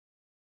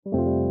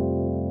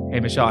Hey,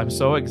 Michelle, I'm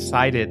so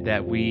excited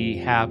that we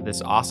have this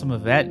awesome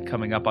event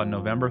coming up on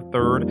November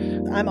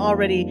 3rd. I'm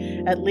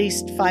already at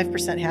least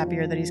 5%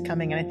 happier that he's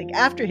coming. And I think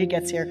after he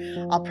gets here,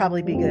 I'll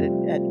probably be good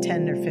at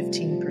 10 or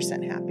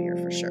 15% happier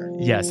for sure.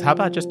 Yes. How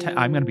about just 10?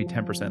 I'm going to be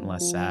 10%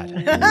 less sad.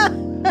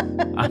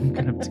 I'm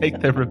going to take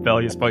the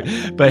rebellious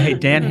point. But hey,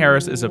 Dan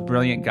Harris is a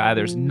brilliant guy.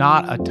 There's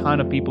not a ton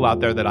of people out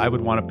there that I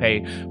would want to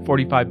pay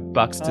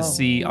 $45 to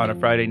see on a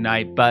Friday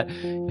night. But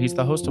he's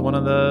the host of one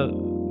of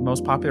the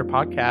most popular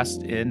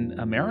podcast in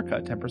America,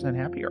 10%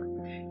 Happier.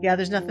 Yeah,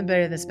 there's nothing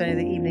better than spending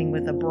the evening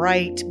with a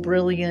bright,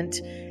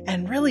 brilliant,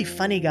 and really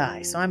funny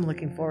guy. So I'm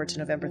looking forward to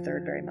November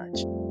 3rd very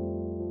much.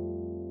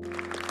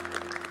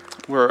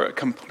 We're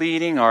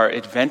completing our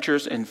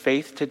adventures in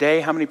faith today.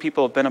 How many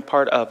people have been a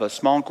part of a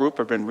small group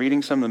or been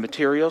reading some of the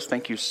materials?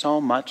 Thank you so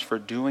much for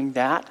doing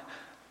that.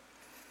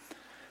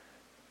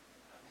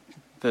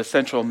 The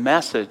central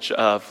message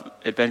of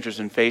Adventures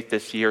in Faith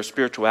this year,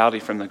 Spirituality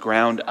from the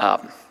Ground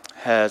Up,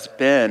 has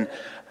been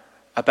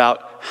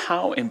about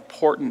how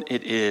important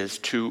it is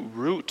to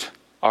root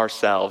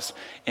ourselves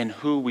in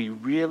who we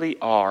really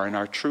are, in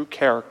our true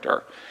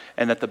character,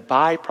 and that the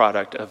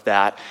byproduct of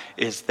that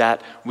is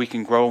that we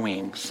can grow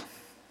wings,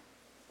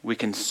 we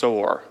can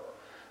soar,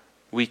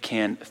 we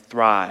can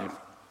thrive,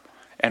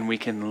 and we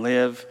can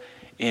live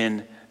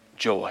in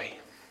joy.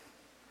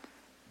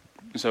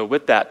 So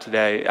with that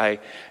today, I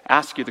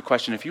ask you the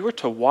question, if you were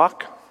to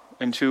walk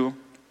into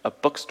a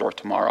bookstore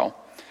tomorrow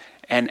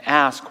and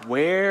ask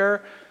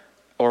where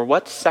or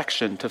what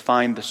section to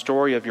find the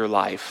story of your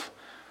life,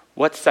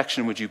 what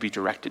section would you be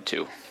directed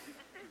to?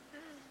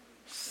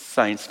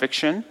 Science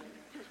fiction?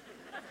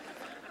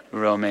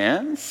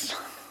 Romance?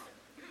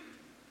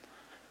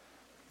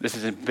 This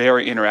is a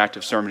very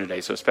interactive sermon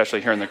today, so especially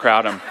here in the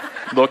crowd, I'm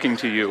looking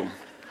to you.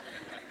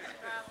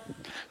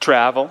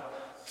 Travel?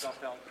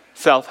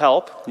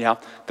 Self-help, yeah.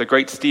 The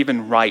great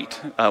Stephen Wright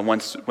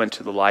once went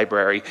to the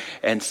library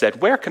and said,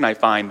 "Where can I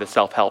find the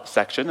self-help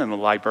section?" And the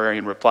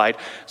librarian replied,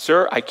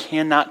 "Sir, I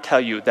cannot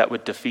tell you. That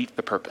would defeat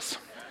the purpose."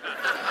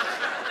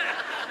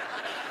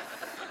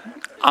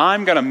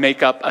 I'm going to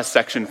make up a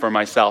section for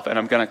myself, and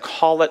I'm going to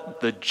call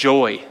it the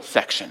joy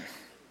section.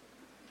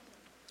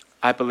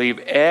 I believe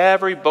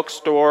every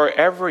bookstore,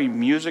 every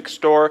music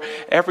store,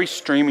 every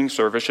streaming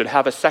service should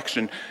have a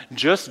section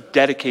just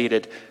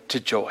dedicated to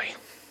joy.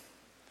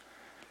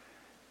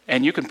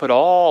 And you can put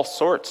all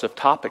sorts of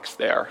topics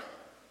there.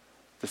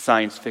 The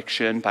science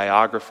fiction,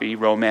 biography,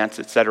 romance,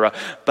 etc.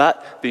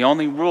 But the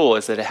only rule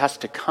is that it has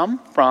to come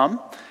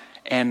from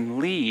and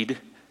lead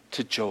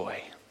to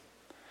joy.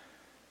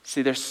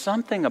 See, there's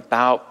something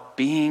about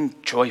being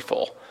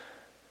joyful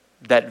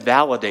that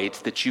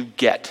validates that you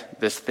get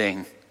this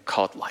thing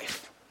called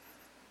life.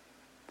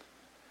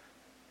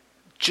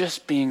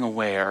 Just being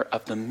aware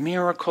of the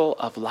miracle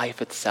of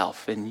life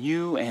itself in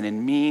you and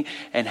in me,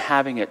 and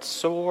having it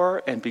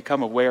soar and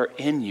become aware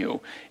in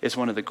you, is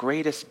one of the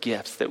greatest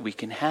gifts that we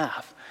can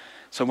have.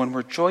 So when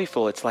we're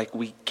joyful, it's like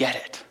we get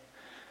it.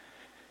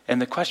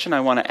 And the question I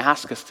want to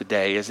ask us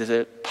today is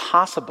it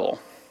possible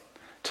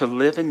to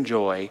live in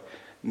joy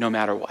no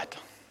matter what?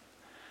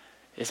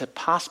 Is it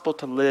possible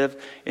to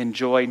live in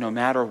joy no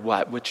matter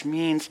what? Which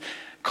means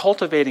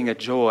cultivating a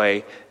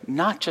joy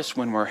not just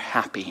when we're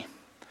happy,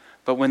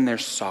 but when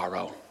there's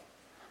sorrow,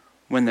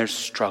 when there's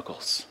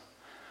struggles,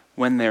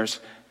 when there's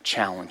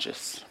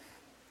challenges.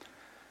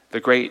 The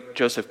great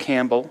Joseph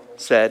Campbell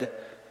said,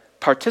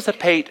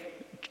 "Participate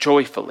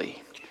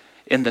joyfully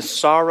in the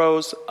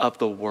sorrows of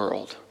the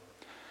world.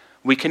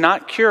 We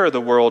cannot cure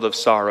the world of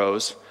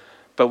sorrows,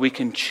 but we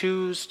can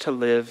choose to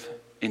live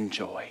in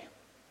joy."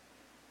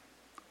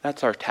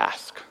 That's our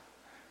task.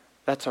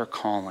 That's our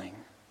calling.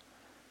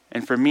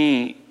 And for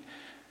me,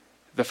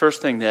 the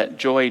first thing that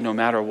joy, no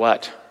matter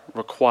what,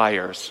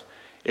 requires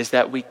is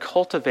that we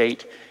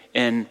cultivate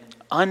an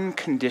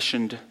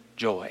unconditioned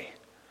joy.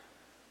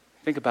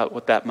 Think about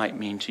what that might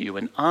mean to you,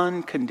 an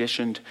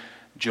unconditioned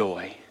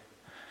joy.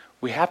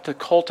 We have to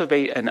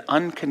cultivate an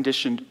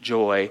unconditioned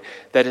joy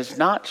that is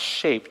not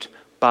shaped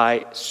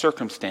by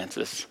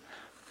circumstances,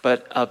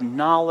 but of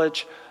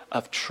knowledge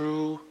of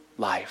true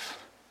life.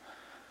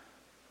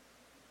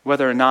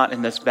 Whether or not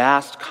in this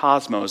vast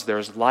cosmos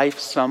there's life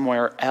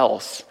somewhere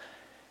else,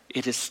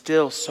 it is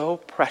still so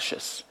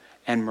precious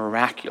and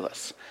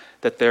miraculous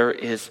that there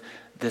is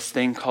this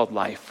thing called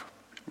life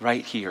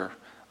right here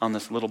on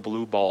this little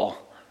blue ball,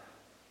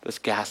 this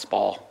gas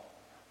ball,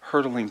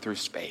 hurtling through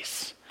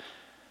space.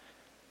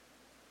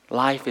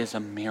 Life is a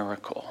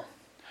miracle.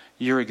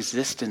 Your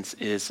existence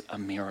is a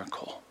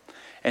miracle.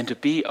 And to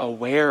be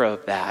aware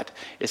of that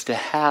is to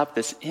have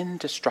this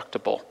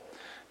indestructible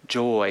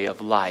joy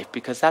of life,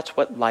 because that's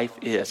what life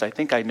is. I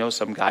think I know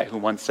some guy who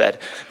once said,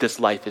 "This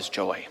life is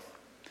joy."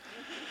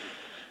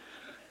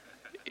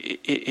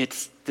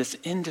 It's this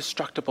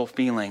indestructible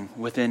feeling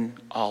within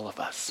all of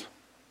us.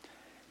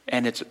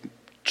 And it's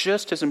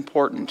just as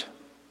important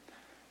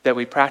that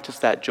we practice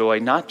that joy,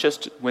 not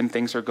just when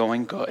things are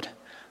going good,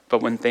 but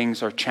when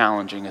things are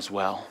challenging as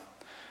well.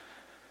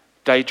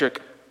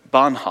 Dietrich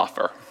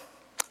Bonhoeffer,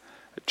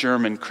 a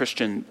German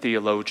Christian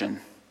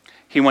theologian,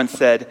 He once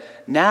said,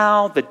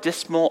 "Now the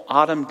dismal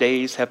autumn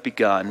days have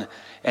begun,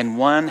 and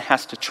one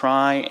has to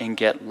try and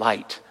get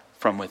light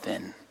from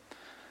within."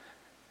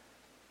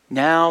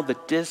 Now the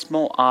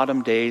dismal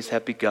autumn days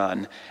have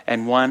begun,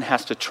 and one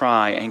has to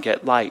try and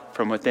get light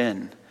from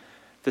within.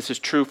 This is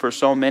true for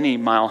so many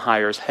mile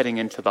highers heading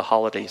into the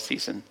holiday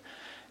season.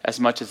 As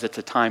much as it's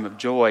a time of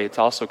joy, it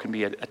also can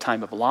be a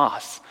time of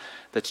loss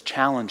that's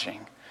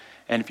challenging.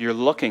 And if you're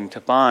looking to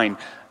find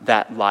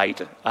that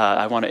light,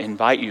 I want to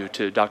invite you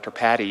to Dr.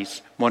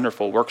 Patty's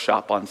wonderful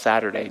workshop on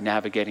Saturday,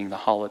 Navigating the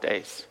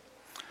Holidays.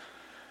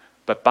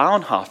 But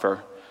Bonhoeffer,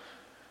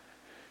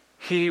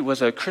 he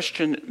was a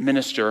Christian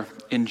minister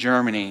in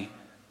Germany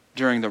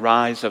during the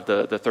rise of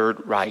the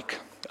Third Reich,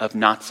 of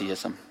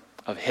Nazism,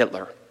 of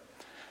Hitler.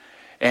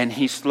 And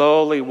he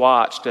slowly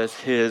watched as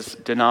his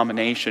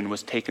denomination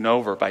was taken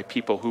over by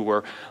people who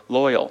were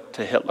loyal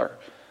to Hitler,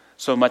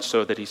 so much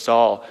so that he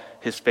saw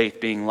his faith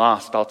being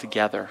lost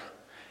altogether.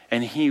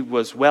 And he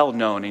was well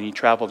known, and he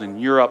traveled in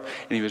Europe,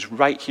 and he was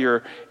right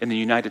here in the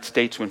United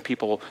States when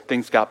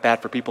things got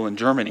bad for people in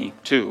Germany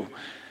too.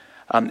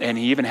 And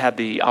he even had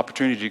the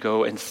opportunity to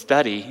go and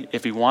study,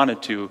 if he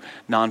wanted to,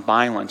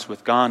 nonviolence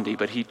with Gandhi.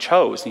 But he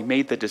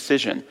made the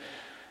decision,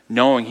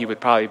 knowing he would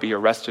probably be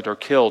arrested or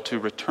killed, to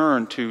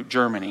return to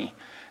Germany,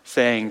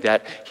 saying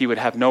that he would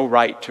have no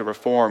right to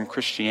reform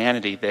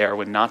Christianity there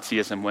when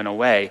Nazism went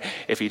away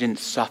if he didn't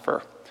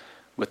suffer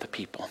with the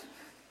people.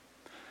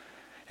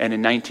 And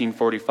in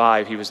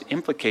 1945, he was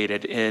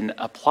implicated in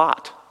a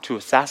plot to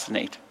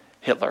assassinate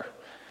Hitler,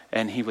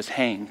 and he was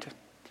hanged.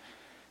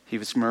 He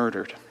was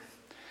murdered.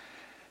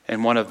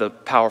 And one of the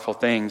powerful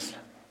things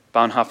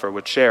Bonhoeffer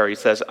would share, he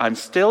says, "I'm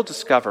still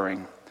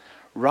discovering,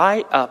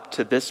 right up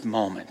to this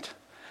moment,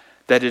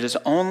 that it is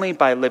only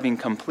by living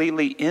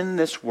completely in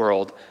this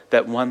world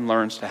that one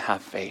learns to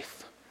have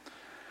faith.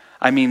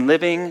 I mean,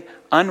 living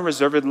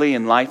unreservedly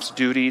in life's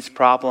duties,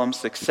 problems,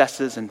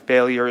 successes and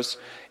failures,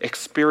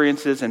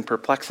 experiences and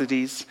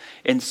perplexities.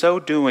 In so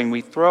doing, we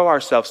throw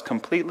ourselves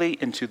completely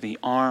into the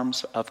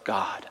arms of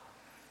God."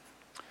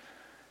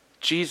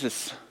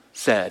 Jesus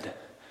said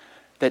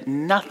that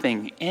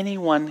nothing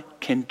anyone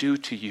can do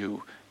to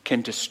you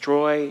can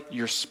destroy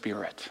your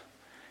spirit.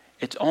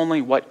 It's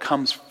only what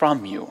comes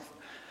from you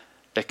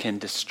that can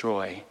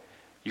destroy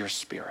your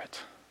spirit.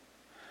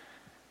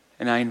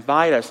 And I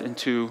invite us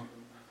into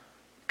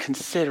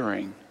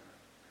considering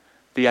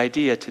the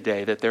idea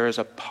today that there is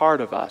a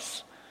part of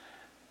us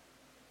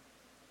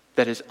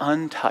that is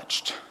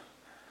untouched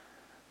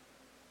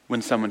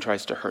when someone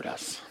tries to hurt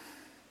us.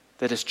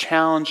 That as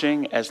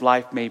challenging as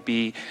life may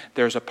be,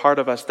 there's a part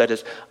of us that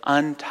is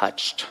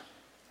untouched.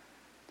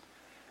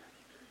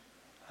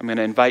 I'm going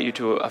to invite you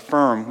to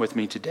affirm with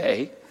me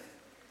today.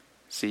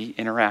 See,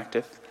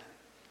 interactive,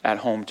 at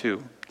home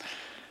too.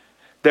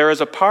 There is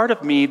a part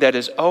of me that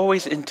is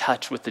always in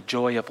touch with the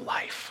joy of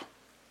life.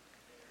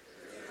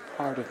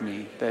 Part of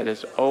me that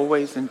is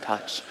always in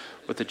touch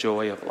with the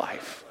joy of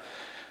life.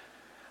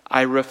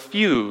 I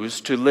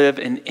refuse to live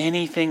in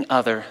anything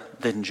other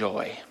than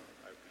joy.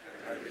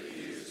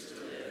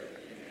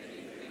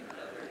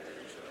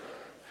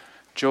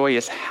 Joy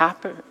is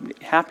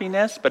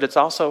happiness, but it's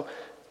also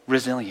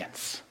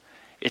resilience.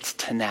 It's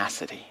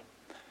tenacity.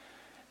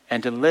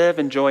 And to live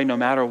in joy no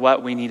matter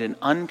what, we need an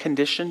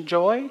unconditioned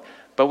joy,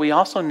 but we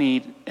also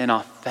need an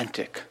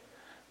authentic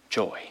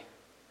joy.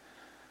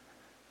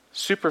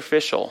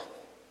 Superficial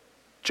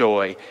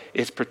joy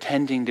is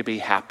pretending to be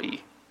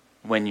happy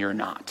when you're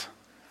not.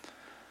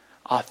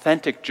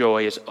 Authentic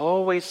joy is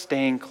always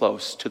staying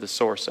close to the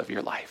source of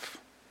your life.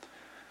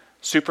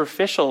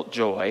 Superficial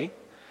joy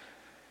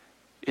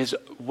is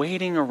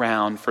waiting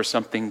around for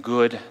something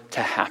good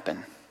to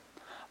happen.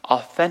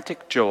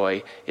 Authentic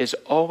joy is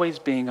always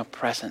being a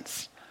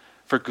presence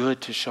for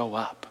good to show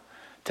up,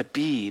 to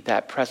be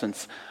that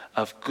presence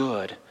of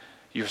good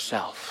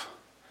yourself.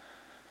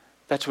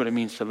 That's what it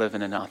means to live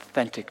in an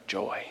authentic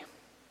joy.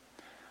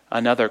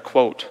 Another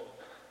quote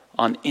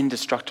on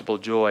indestructible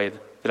joy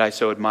that I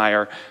so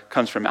admire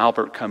comes from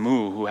Albert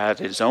Camus, who had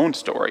his own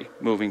story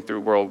moving through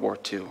World War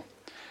II.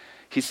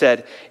 He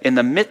said, "In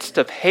the midst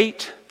of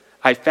hate,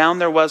 I found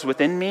there was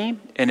within me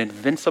an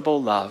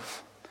invincible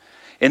love.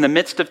 In the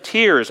midst of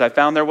tears, I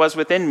found there was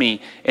within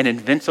me an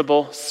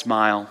invincible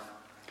smile.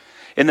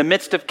 In the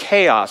midst of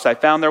chaos, I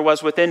found there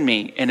was within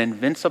me an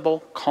invincible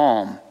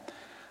calm.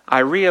 I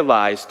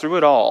realized through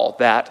it all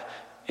that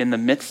in the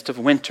midst of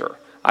winter,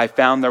 I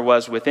found there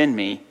was within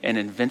me an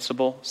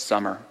invincible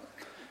summer."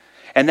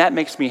 And that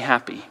makes me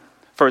happy,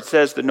 for it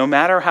says that no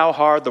matter how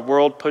hard the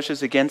world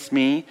pushes against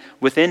me,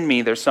 within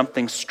me there's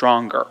something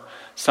stronger,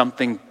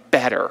 something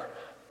better,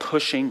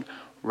 pushing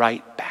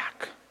right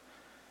back.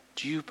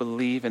 Do you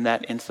believe in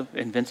that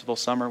invincible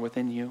summer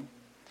within you?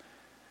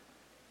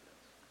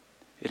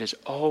 It is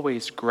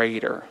always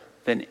greater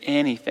than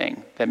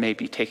anything that may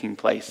be taking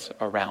place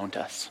around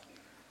us.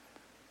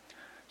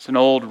 It's an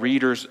old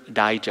Reader's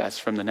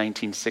Digest from the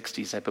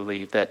 1960s, I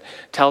believe, that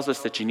tells us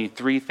that you need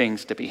 3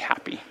 things to be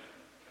happy.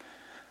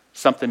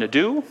 Something to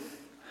do,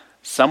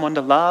 someone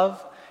to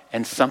love,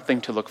 and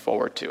something to look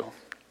forward to.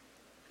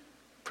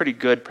 Pretty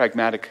good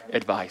pragmatic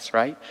advice,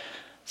 right?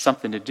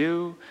 Something to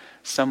do,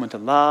 someone to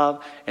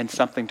love, and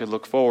something to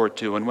look forward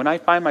to. And when I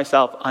find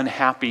myself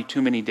unhappy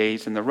too many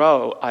days in a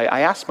row,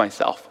 I ask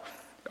myself,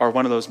 are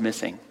one of those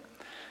missing?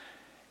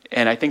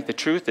 And I think the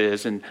truth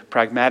is, in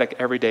pragmatic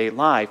everyday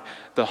life,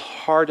 the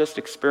hardest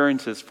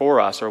experiences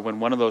for us are when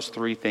one of those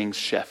three things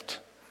shift.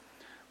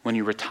 When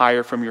you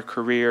retire from your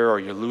career, or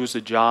you lose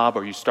a job,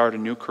 or you start a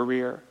new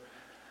career.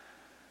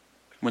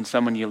 When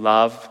someone you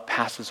love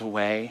passes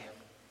away.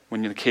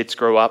 When the kids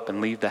grow up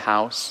and leave the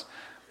house.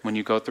 When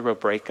you go through a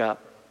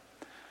breakup.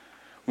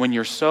 When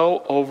you're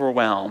so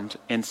overwhelmed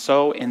and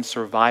so in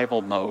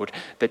survival mode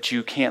that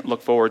you can't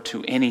look forward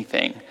to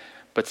anything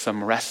but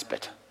some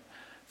respite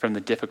from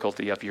the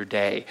difficulty of your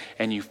day,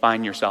 and you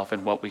find yourself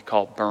in what we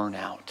call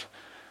burnout.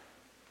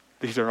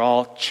 These are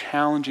all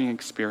challenging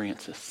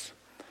experiences.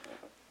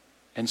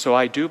 And so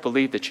I do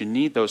believe that you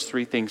need those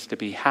three things to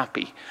be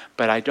happy,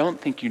 but I don't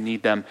think you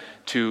need them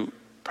to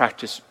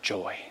practice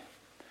joy.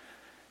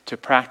 To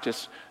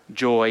practice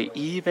joy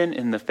even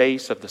in the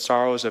face of the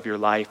sorrows of your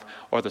life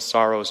or the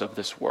sorrows of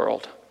this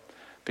world.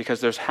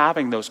 Because there's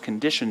having those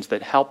conditions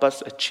that help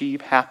us achieve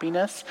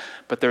happiness,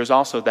 but there's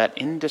also that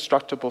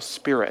indestructible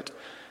spirit,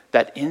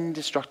 that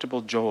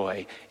indestructible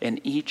joy in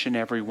each and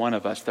every one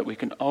of us that we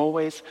can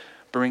always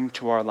bring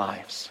to our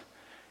lives.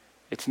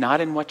 It's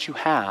not in what you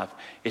have,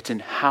 it's in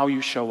how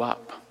you show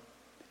up.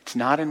 It's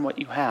not in what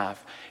you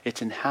have,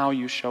 it's in how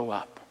you show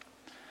up.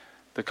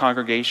 The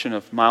congregation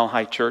of Mile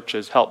High Church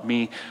has helped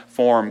me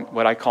form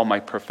what I call my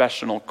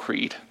professional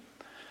creed.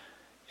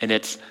 And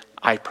it's,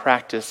 I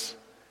practice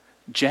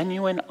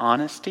genuine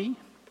honesty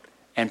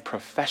and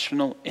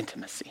professional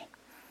intimacy.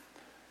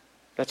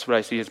 That's what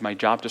I see as my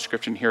job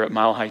description here at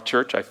Mile High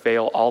Church. I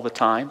fail all the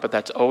time, but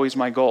that's always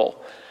my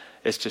goal,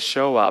 is to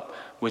show up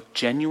with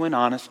genuine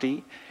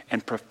honesty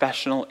and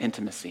professional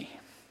intimacy.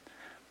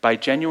 By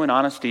genuine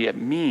honesty, it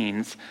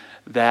means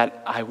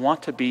that I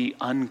want to be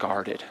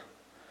unguarded.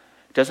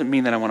 It doesn't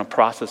mean that I want to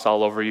process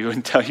all over you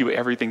and tell you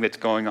everything that's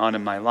going on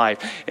in my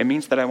life. It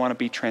means that I want to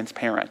be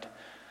transparent.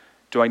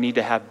 Do I need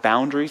to have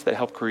boundaries that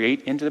help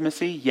create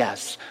intimacy?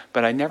 Yes,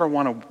 but I never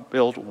want to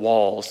build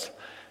walls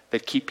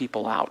that keep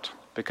people out,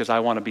 because I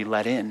want to be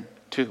let in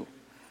too.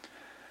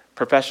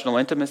 Professional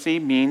intimacy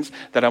means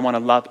that I want to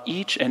love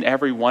each and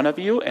every one of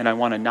you, and I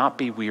want to not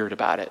be weird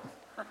about it.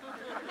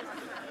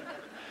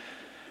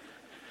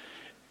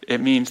 It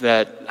means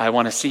that I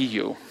want to see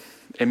you.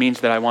 It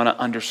means that I want to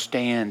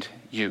understand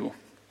you.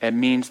 It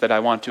means that I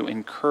want to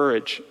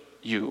encourage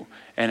you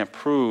and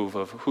approve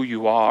of who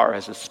you are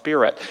as a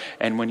spirit.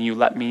 And when you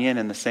let me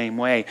in the same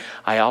way,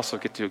 I also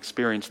get to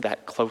experience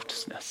that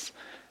closeness,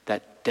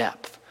 that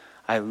depth.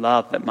 I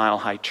love that Mile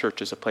High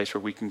Church is a place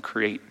where we can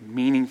create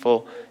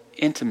meaningful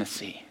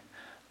intimacy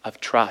of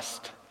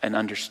trust and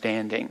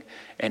understanding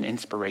and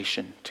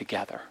inspiration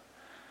together.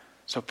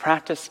 So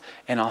practice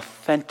an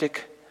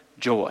authentic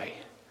joy.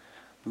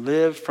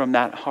 Live from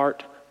that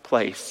heart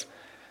place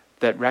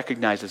that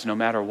recognizes no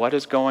matter what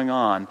is going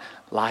on,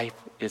 life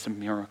is a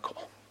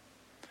miracle.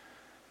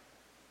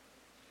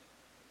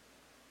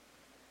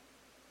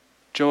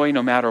 Joy,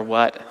 no matter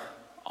what,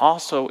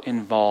 also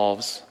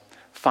involves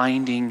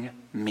finding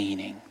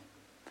meaning.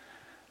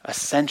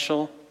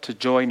 Essential to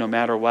joy, no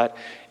matter what,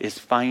 is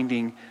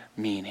finding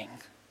meaning.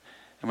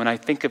 And when I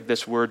think of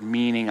this word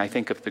meaning, I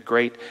think of the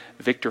great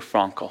Viktor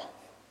Frankl,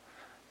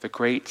 the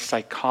great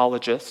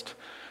psychologist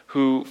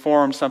who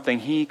formed something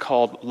he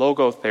called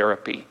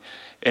logotherapy.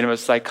 And it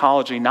was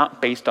psychology not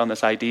based on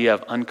this idea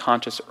of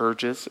unconscious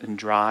urges and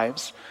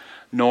drives,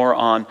 nor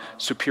on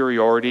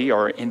superiority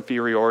or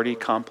inferiority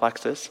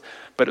complexes,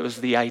 but it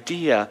was the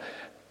idea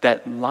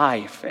that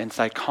life and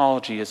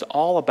psychology is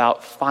all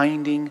about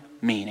finding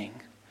meaning,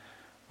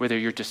 whether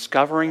you're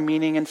discovering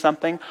meaning in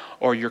something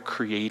or you're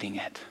creating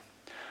it.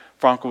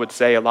 Frankl would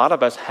say a lot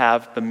of us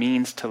have the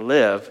means to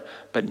live,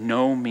 but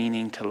no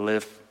meaning to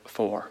live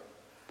for.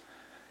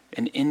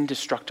 An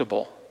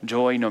indestructible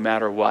joy, no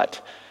matter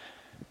what,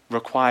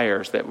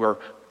 requires that we're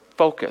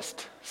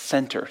focused,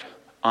 centered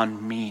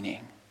on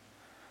meaning.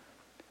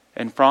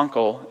 And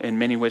Frankl, in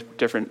many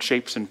different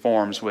shapes and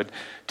forms, would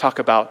talk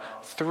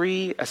about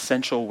 3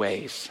 essential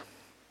ways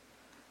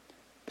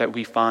that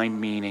we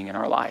find meaning in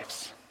our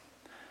lives.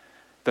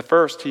 The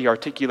first he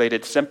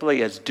articulated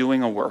simply as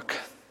doing a work,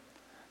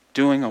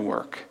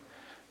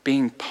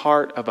 being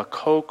part of a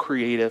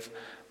co-creative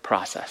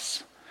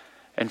process.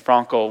 And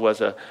Frankl was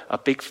a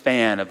big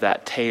fan of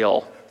that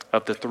tale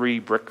of the 3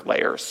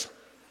 bricklayers.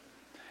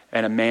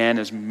 And a man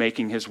is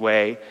making his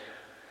way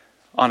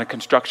on a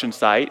construction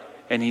site,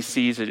 and he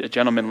sees a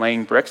gentleman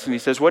laying bricks, and he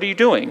says, "What are you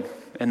doing?"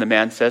 And the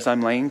man says,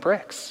 "I'm laying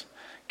bricks."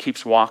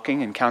 Keeps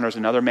walking, encounters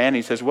another man, and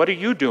he says, "What are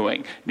you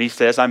doing?" And he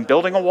says, "I'm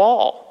building a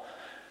wall."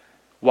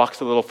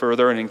 Walks a little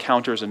further and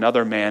encounters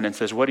another man and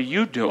says, "What are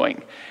you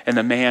doing?" And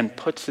the man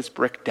puts his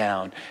brick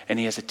down, and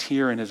he has a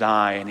tear in his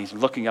eye, and he's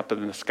looking up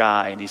in the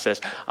sky, and he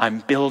says, "I'm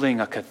building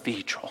a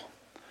cathedral.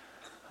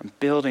 I'm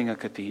building a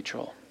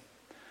cathedral."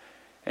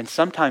 And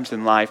sometimes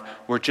in life,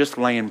 we're just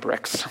laying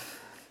bricks.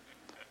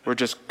 We're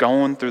just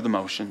going through the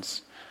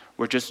motions.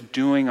 We're just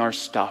doing our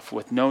stuff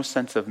with no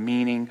sense of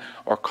meaning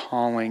or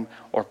calling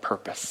or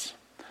purpose.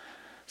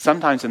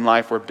 Sometimes in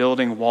life we're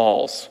building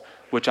walls,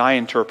 which I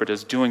interpret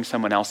as doing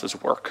someone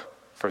else's work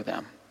for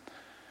them.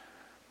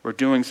 We're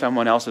doing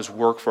someone else's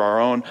work for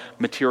our own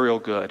material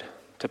good,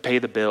 to pay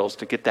the bills,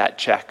 to get that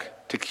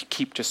check, to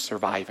keep just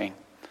surviving.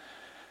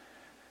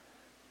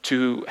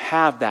 To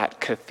have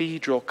that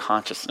cathedral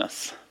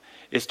consciousness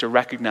is to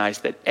recognize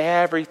that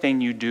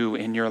everything you do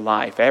in your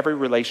life, every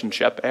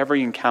relationship,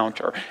 every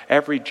encounter,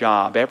 every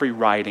job, every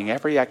writing,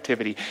 every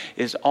activity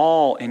is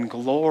all in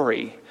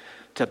glory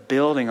to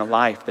building a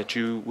life that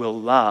you will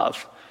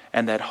love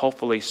and that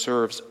hopefully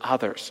serves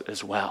others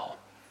as well.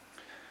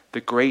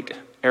 The great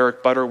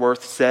Eric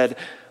Butterworth said,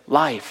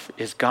 life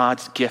is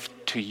God's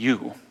gift to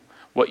you.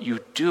 What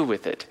you do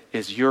with it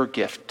is your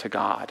gift to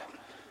God.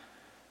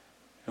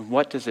 And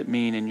what does it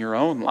mean in your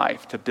own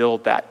life to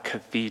build that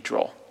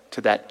cathedral, to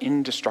that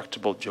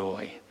indestructible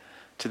joy,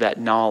 to that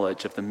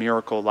knowledge of the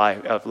miracle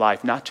of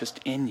life, not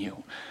just in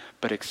you,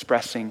 but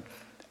expressing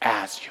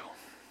as you?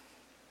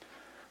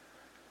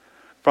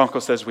 Frankl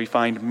says we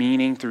find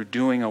meaning through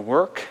doing a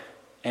work,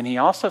 and he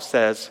also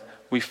says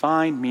we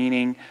find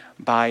meaning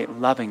by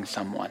loving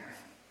someone.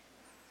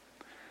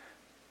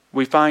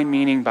 We find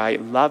meaning by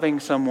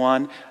loving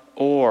someone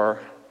or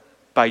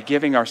by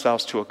giving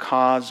ourselves to a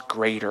cause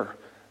greater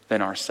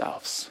than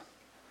ourselves.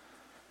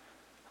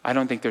 I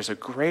don't think there's a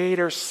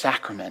greater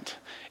sacrament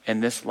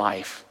in this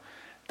life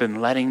than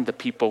letting the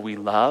people we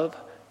love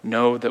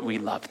know that we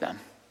love them.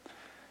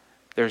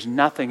 There's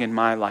nothing in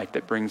my life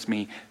that brings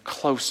me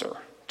closer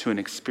to an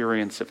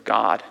experience of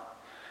God.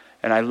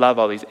 And I love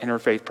all these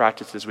interfaith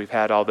practices we've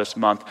had all this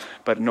month,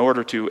 but in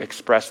order to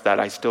express that,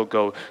 I still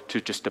go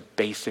to just a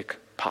basic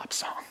pop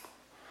song.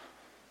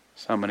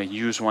 So I'm going to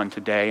use one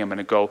today. I'm going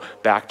to go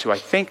back to, I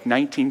think,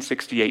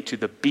 1968, to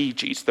the Bee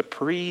Gees, the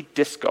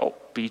pre-disco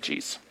Bee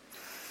Gees.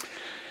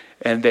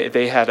 And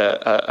they had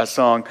a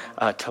song,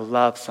 To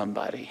Love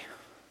Somebody.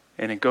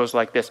 And it goes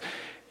like this.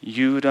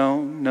 You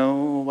don't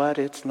know what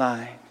it's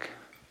like.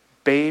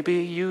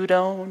 Baby, you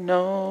don't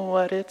know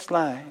what it's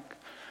like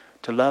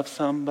to love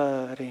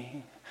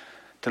somebody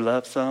the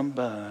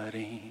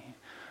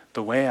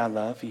way I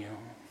love you.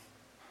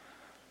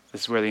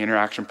 This is where the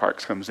interaction part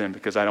comes in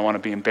because I don't want to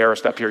be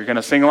embarrassed up here. You're going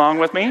to sing along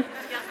with me?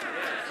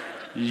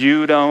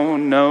 You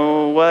don't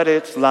know what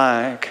it's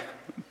like.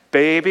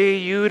 Baby,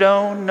 you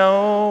don't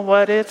know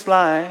what it's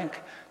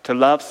like to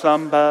love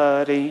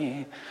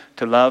somebody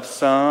the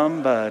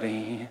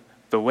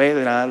way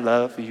that I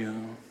love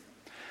you.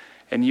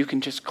 And you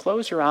can just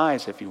close your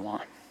eyes if you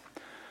want.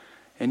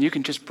 And you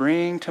can just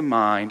bring to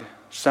mind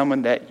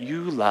someone that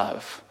you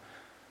love,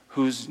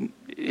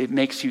 it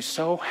makes you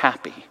so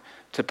happy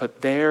to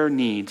put their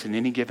needs in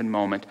any given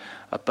moment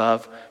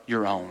above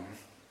your own.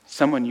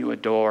 Someone you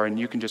adore, and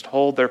you can just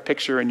hold their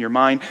picture in your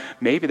mind.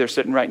 Maybe they're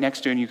sitting right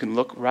next to you, and you can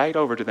look right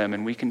over to them,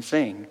 and we can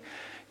sing.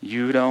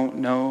 You don't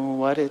know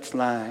what it's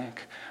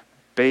like.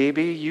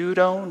 Baby, you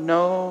don't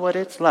know what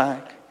it's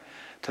like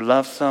to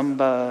love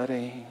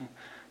somebody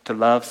the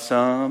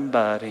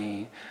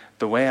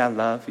way I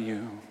love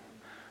you.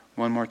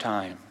 One more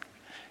time.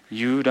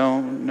 You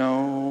don't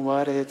know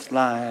what it's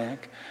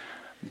like.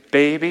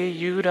 Baby,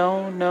 you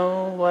don't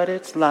know what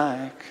it's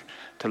like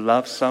to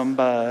love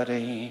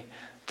somebody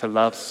the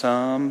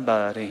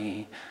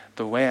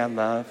way I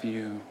love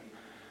you.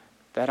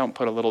 If that don't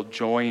put a little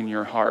joy in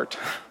your heart,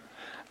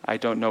 I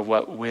don't know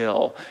what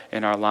will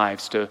in our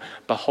lives, to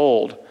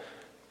behold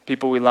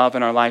people we love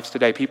in our lives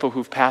today, people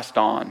who've passed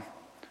on,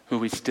 who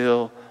we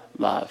still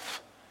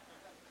love,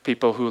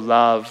 people who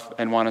love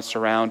and want to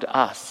surround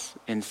us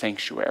in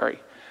sanctuary.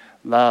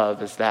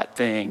 Love is that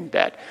thing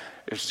that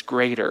is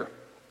greater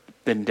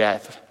than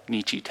death,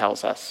 Nietzsche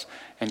tells us,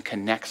 and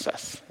connects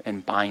us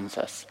and binds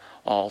us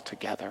all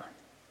together.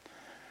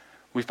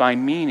 We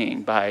find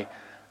meaning by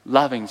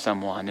loving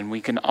someone, and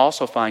we can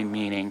also find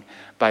meaning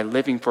by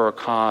living for a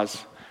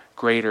cause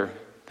greater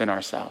than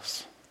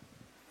ourselves.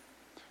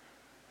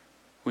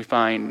 We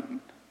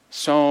find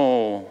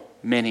so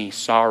many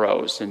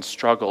sorrows and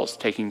struggles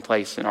taking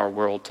place in our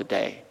world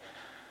today.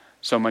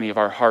 So many of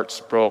our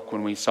hearts broke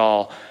when we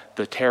saw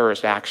the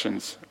terrorist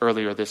actions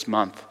earlier this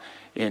month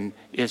in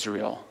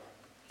Israel.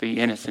 The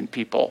innocent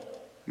people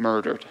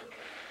murdered.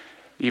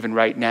 Even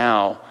right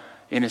now,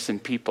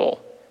 innocent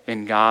people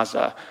in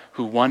Gaza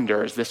who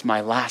wonder, is this my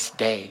last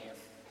day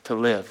to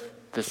live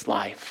this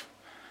life?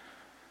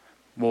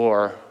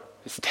 War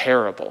is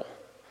terrible,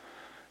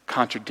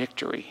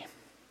 contradictory,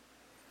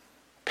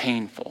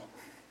 painful.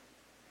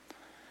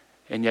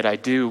 And yet I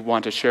do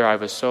want to share, I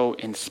was so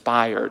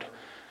inspired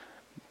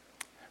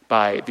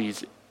by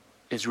these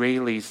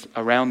Israelis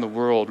around the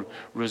world,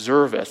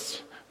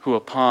 reservists, who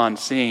upon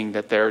seeing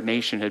that their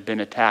nation had been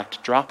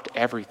attacked, dropped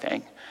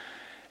everything.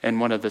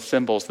 And one of the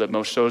symbols that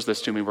most shows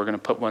this to me, we're going to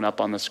put one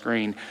up on the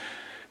screen,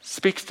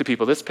 speaks to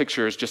people. This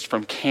picture is just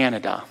from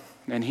Canada.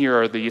 And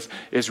here are these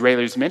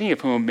Israelis, many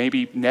of whom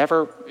maybe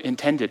never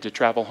intended to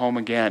travel home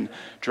again,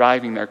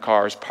 driving their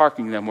cars,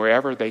 parking them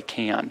wherever they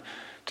can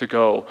to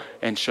go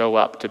and show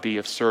up to be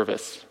of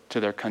service to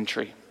their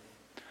country.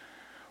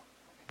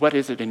 What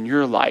is it in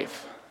your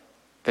life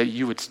that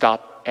you would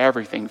stop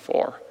everything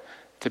for,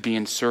 to be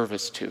in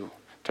service to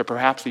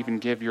perhaps even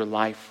give your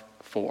life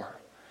for?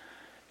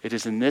 It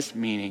is in this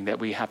meaning that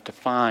we have to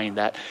find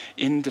that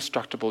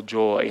indestructible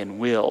joy and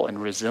will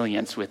and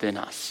resilience within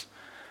us.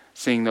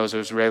 Seeing those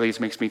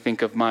Israelis makes me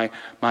think of my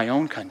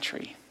own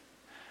country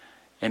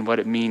and what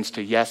it means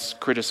to, yes,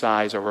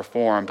 criticize or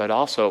reform, but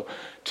also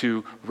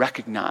to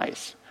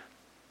recognize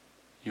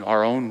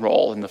our own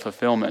role in the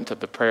fulfillment of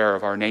the prayer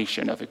of our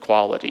nation of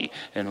equality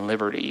and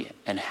liberty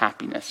and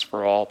happiness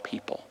for all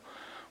people.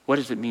 What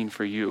does it mean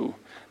for you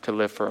to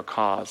live for a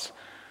cause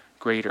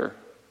greater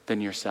than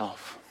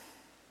yourself?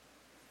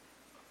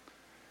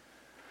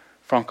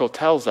 Frankl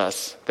tells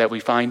us that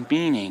we find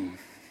meaning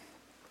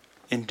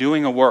in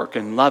doing a work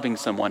and loving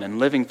someone and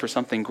living for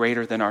something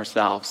greater than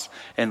ourselves.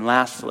 And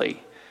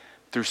lastly,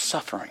 through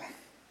suffering.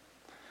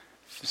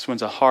 This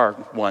one's a hard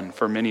one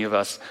for many of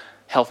us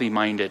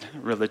healthy-minded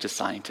religious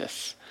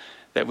scientists,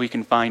 that we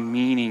can find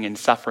meaning in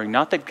suffering.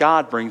 Not that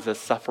God brings us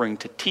suffering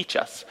to teach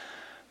us,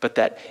 but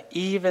that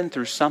even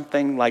through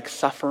something like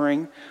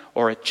suffering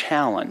or a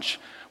challenge,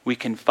 we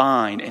can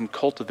find and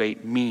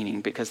cultivate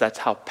meaning, because that's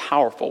how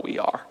powerful we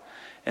are.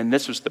 And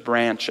this was the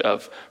branch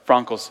of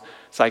Frankl's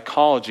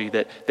psychology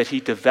that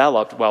he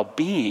developed while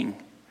being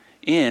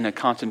in a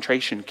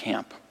concentration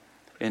camp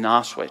in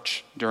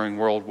Auschwitz during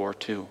World War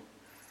II.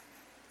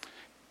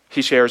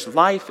 He shares,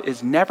 life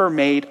is never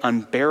made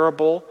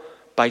unbearable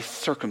by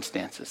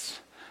circumstances,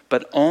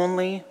 but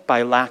only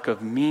by lack of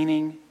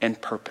meaning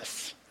and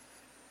purpose.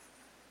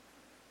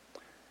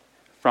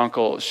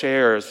 Frankl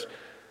shares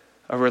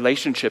a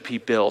relationship he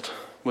built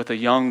with a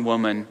young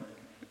woman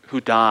who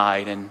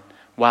died, and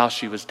while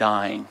she was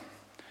dying,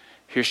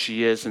 here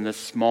she is in this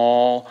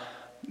small,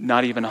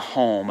 not even a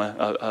home,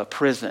 a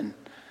prison,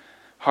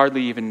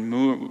 hardly even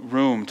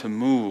room to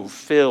move,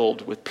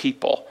 filled with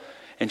people.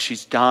 And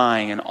she's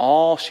dying, and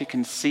all she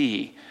can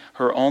see,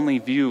 her only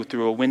view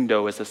through a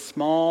window, is a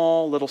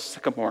small little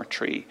sycamore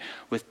tree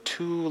with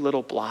 2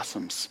 little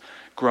blossoms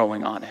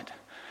growing on it.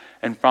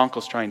 And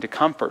Frankl's trying to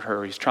comfort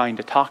her. He's trying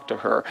to talk to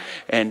her.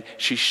 And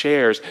she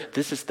shares,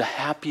 this is the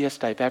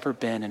happiest I've ever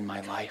been in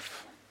my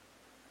life.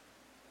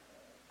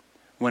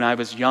 When I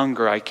was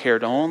younger, I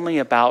cared only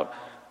about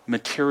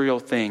material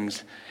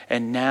things.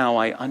 And now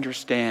I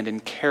understand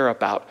and care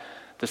about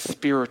the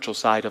spiritual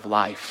side of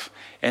life.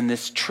 And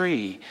this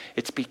tree,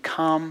 it's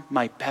become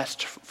my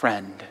best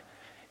friend.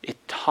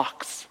 It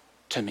talks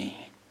to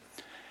me.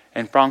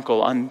 And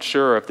Frankl,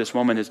 unsure if this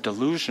woman is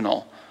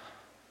delusional,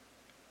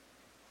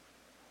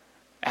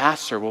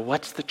 asks her, well,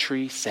 what's the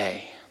tree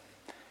say?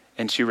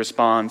 And she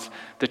responds,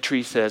 the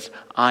tree says,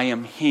 I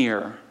am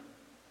here.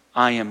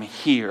 I am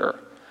here.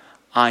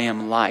 I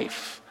am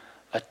life.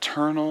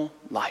 Eternal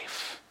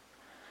life.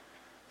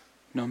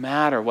 No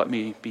matter what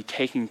may be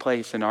taking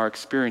place in our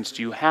experience,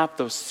 do you have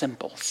those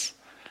symbols?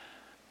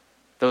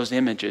 Those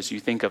images you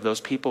think of, those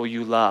people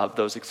you love,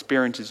 those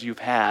experiences you've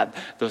had,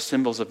 those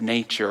symbols of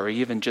nature, or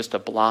even just a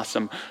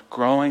blossom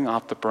growing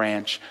off the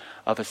branch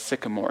of a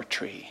sycamore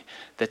tree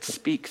that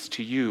speaks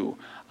to you,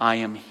 I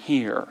am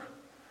here,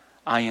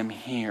 I am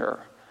here,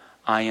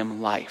 I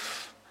am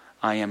life,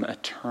 I am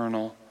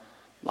eternal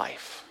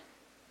life.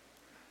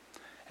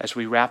 As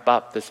we wrap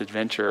up this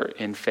adventure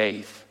in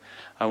faith,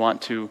 I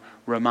want to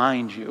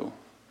remind you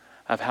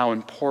of how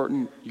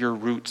important your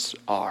roots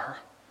are.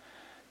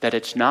 That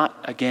it's not,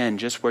 again,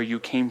 just where you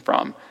came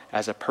from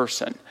as a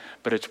person,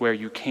 but it's where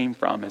you came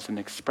from as an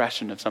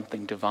expression of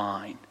something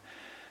divine.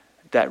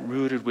 That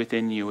rooted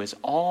within you is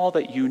all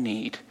that you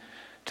need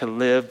to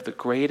live the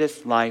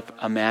greatest life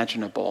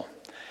imaginable.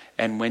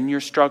 And when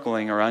you're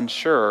struggling or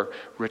unsure,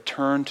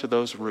 return to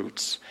those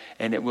roots,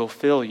 and it will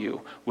fill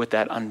you with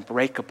that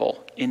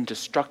unbreakable,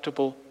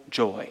 indestructible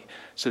joy,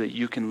 so that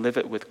you can live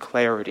it with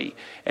clarity,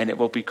 and it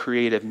will be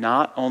creative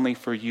not only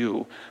for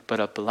you, but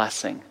a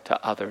blessing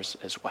to others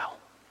as well.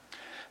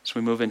 As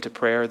we move into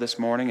prayer this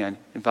morning, and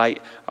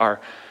invite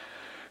our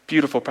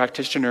beautiful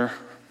practitioners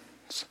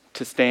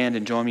to stand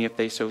and join me if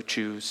they so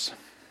choose.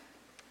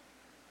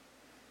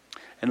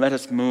 And let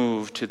us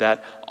move to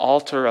that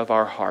altar of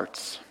our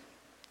hearts,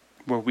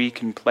 where we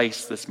can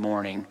place this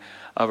morning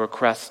a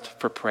request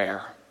for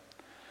prayer.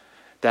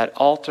 That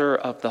altar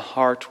of the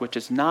heart, which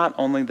is not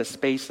only the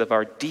space of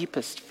our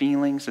deepest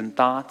feelings and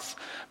thoughts,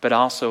 but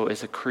also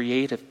is a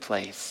creative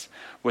place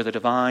where the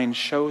divine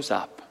shows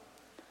up.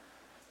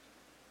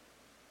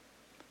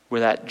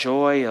 Where that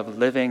joy of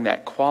living,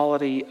 that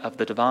quality of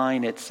the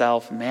divine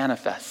itself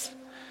manifests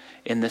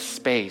in this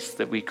space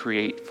that we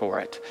create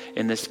for it,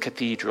 in this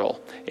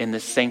cathedral, in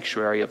this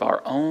sanctuary of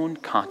our own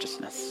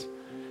consciousness.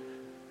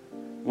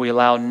 We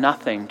allow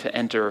nothing to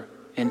enter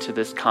into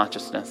this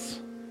consciousness,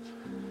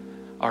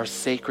 our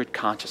sacred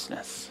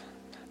consciousness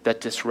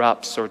that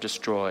disrupts or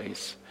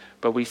destroys,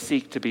 but we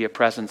seek to be a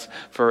presence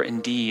for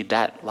indeed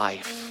that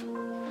life.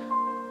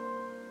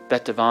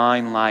 That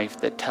divine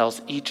life that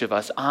tells each of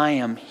us, I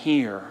am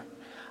here,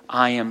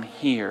 I am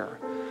here,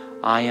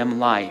 I am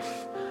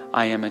life,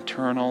 I am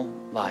eternal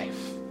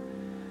life.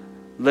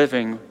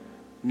 Living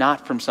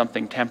not from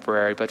something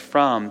temporary, but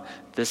from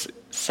this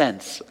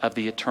sense of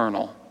the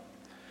eternal.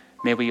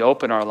 May we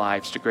open our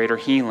lives to greater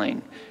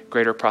healing,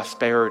 greater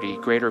prosperity,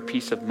 greater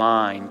peace of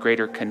mind,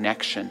 greater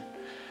connection.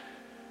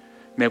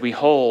 May we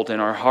hold in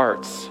our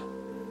hearts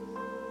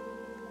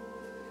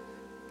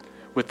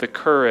with the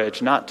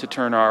courage not to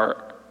turn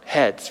our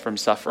heads from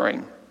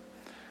suffering,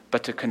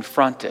 but to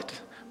confront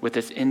it with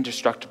this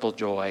indestructible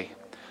joy.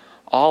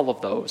 All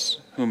of those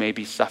who may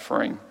be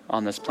suffering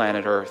on this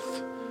planet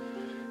Earth,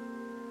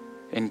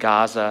 in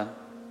Gaza,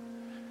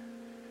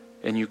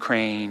 in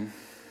Ukraine,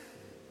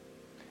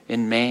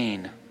 in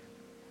Maine,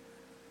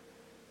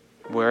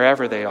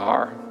 wherever they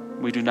are,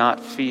 we do not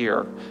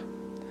fear,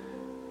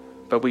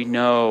 but we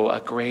know a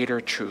greater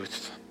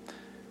truth.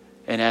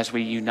 And as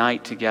we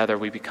unite together,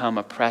 we become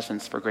a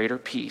presence for greater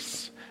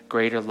peace,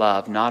 greater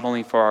love, not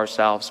only for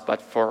ourselves,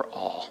 but for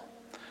all.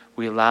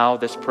 We allow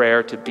this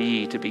prayer to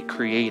be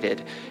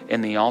created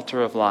in the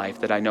altar of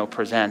life that I know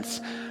presents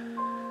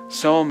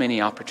so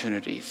many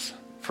opportunities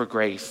for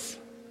grace,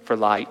 for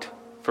light,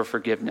 for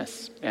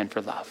forgiveness, and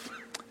for love.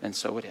 And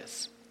so it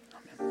is.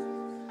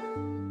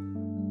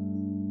 Amen.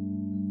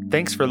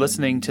 Thanks for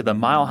listening to the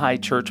Mile High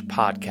Church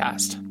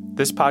podcast.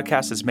 This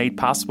podcast is made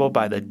possible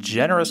by the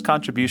generous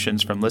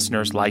contributions from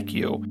listeners like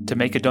you. To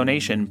make a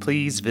donation,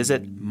 please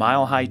visit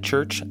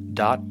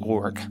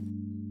milehighchurch.org.